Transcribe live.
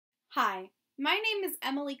Hi, my name is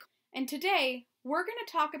Emily, and today we're going to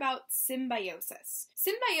talk about symbiosis.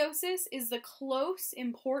 Symbiosis is the close,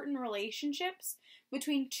 important relationships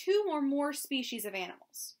between two or more species of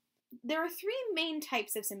animals. There are three main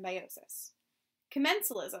types of symbiosis: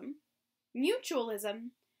 Commensalism,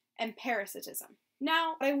 Mutualism, and Parasitism.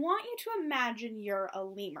 Now, I want you to imagine you're a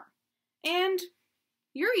lemur, and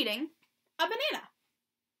you're eating a banana,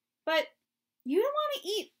 but you don't want to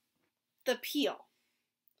eat the peel.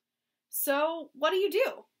 So what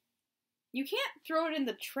do? You can't throw it in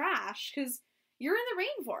the trash because you're in the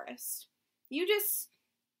rainforest. You just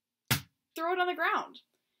throw it on the ground.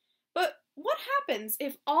 But what happens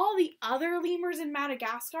if all the other lemurs in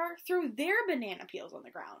Madagascar throw their banana peels on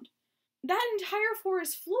the ground? That entire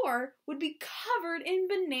forest floor would be covered in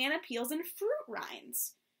banana peels and fruit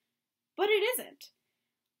rinds. But it isn't.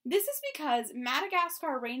 This is because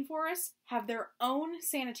Madagascar rainforests have their own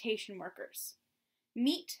sanitation workers.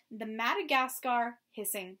 Meet the Madagascar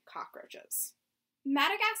hissing cockroaches.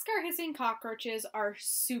 Madagascar hissing cockroaches are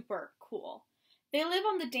super cool. They live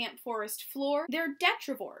on the damp forest floor. They're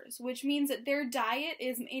detrivores, which means that their diet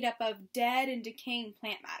is made up of dead and decaying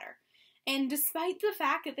plant matter. And despite the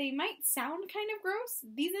fact that they might sound kind of gross,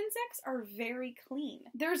 these insects are very clean.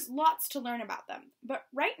 There's lots to learn about them, but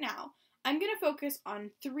right now, I'm going to focus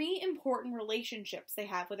on three important relationships they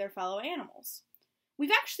have with their fellow animals. We've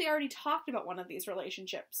actually already talked about one of these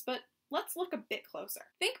relationships, but let's look a bit closer.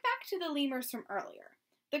 Think back to the lemurs from earlier.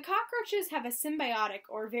 The cockroaches have a symbiotic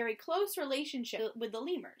or very close relationship with the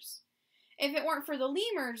lemurs. If it weren't for the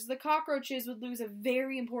lemurs, the cockroaches would lose a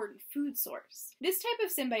very important food source. This type of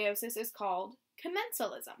symbiosis is called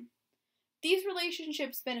commensalism. These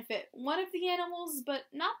relationships benefit one of the animals, but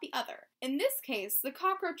not the other. In this case, the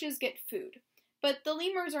cockroaches get food, but the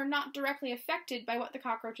lemurs are not directly affected by what the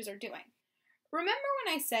cockroaches are doing. Remember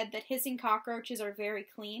when I said that hissing cockroaches are very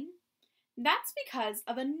clean? That's because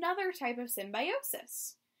of another type of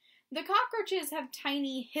symbiosis. The cockroaches have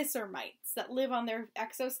tiny hisser mites that live on their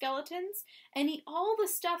exoskeletons and eat all the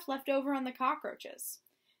stuff left over on the cockroaches.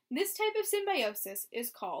 This type of symbiosis is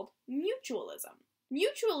called mutualism.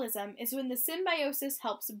 Mutualism is when the symbiosis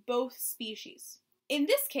helps both species. In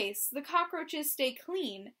this case, the cockroaches stay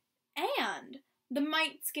clean and the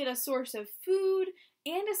mites get a source of food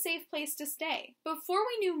and a safe place to stay. Before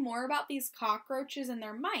we knew more about these cockroaches and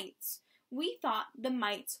their mites, we thought the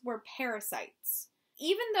mites were parasites.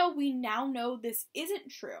 Even though we now know this isn't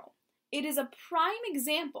true, it is a prime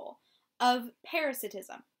example of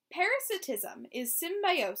parasitism. Parasitism is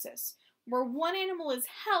symbiosis where one animal is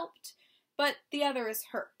helped, but the other is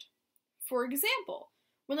hurt. For example,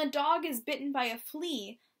 when a dog is bitten by a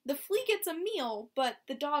flea, the flea gets a meal, but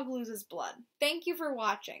the dog loses blood. Thank you for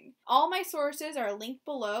watching. All my sources are linked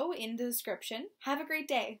below in the description. Have a great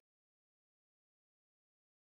day.